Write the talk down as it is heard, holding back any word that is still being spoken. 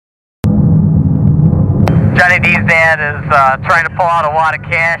Johnny D's dad is trying to pull out a wad of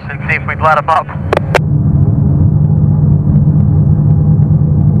cash and see if we'd let him up.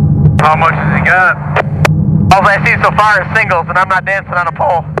 How much has he got? All I see so far is singles, and I'm not dancing on a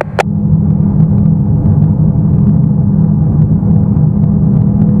pole.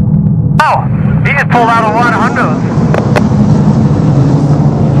 Oh, he just pulled out a wad of hundos.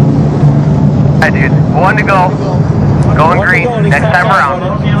 Alright, dude, one to go. Going green, next time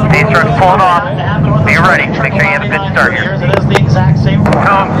around. These trucks pulling off. Be ready. Make sure you have a good start here. It is the exact same.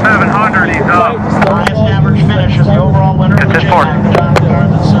 Tell him 700, he's up. Highest average finish is the overall winner of the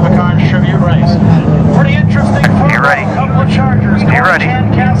Civic Tribute Race. Pretty interesting Be ready. couple of Chargers. Be ready.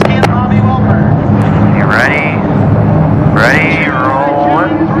 Kasky and Bobby Wilbur. Be ready. Ready,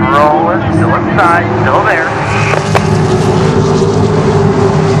 rolling, rolling. Still inside, still there.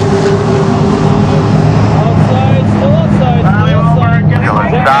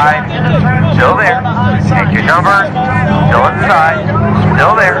 Inside, still there. Take your number, still inside,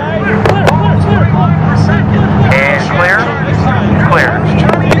 still there. And clear, clear.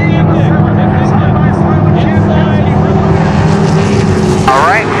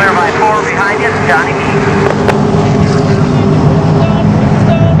 Alright, clear by 4 behind you, Johnny D.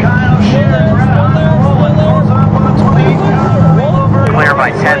 Kyle Shear, Clear by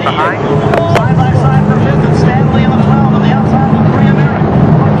 10 behind. Side by side for 5th and Stanley in the 12 on the outside of the 3 American.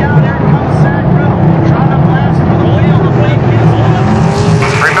 Look out, here comes Zach Riddle. Trying to blast for the wheel. The brake is on.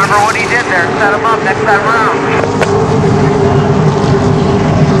 Remember what he did there. Set him up next time around.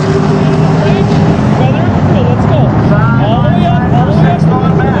 Let's go. All the way up.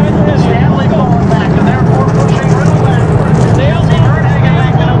 Going back. Stanley pulling back, and therefore pushing Riddle backwards. Stay out. Hurting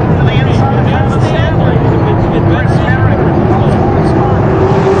back over to the inside of Stanley.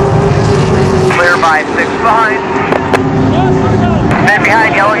 Clear by 6 behind. Stay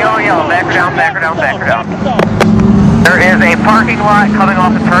behind, yellow, yellow, yellow. Back her down, back her down, back her down. There is a parking lot coming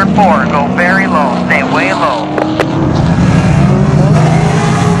off of turn 4. Go very low. Stay way low.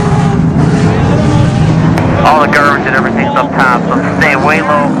 All the garbage and everything's up top, so stay way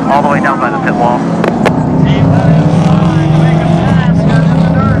low, all the way down by the pit wall.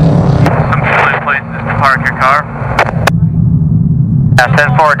 Some silly places to park your car. Yeah,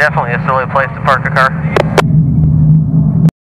 10-4 definitely a silly place to park a car.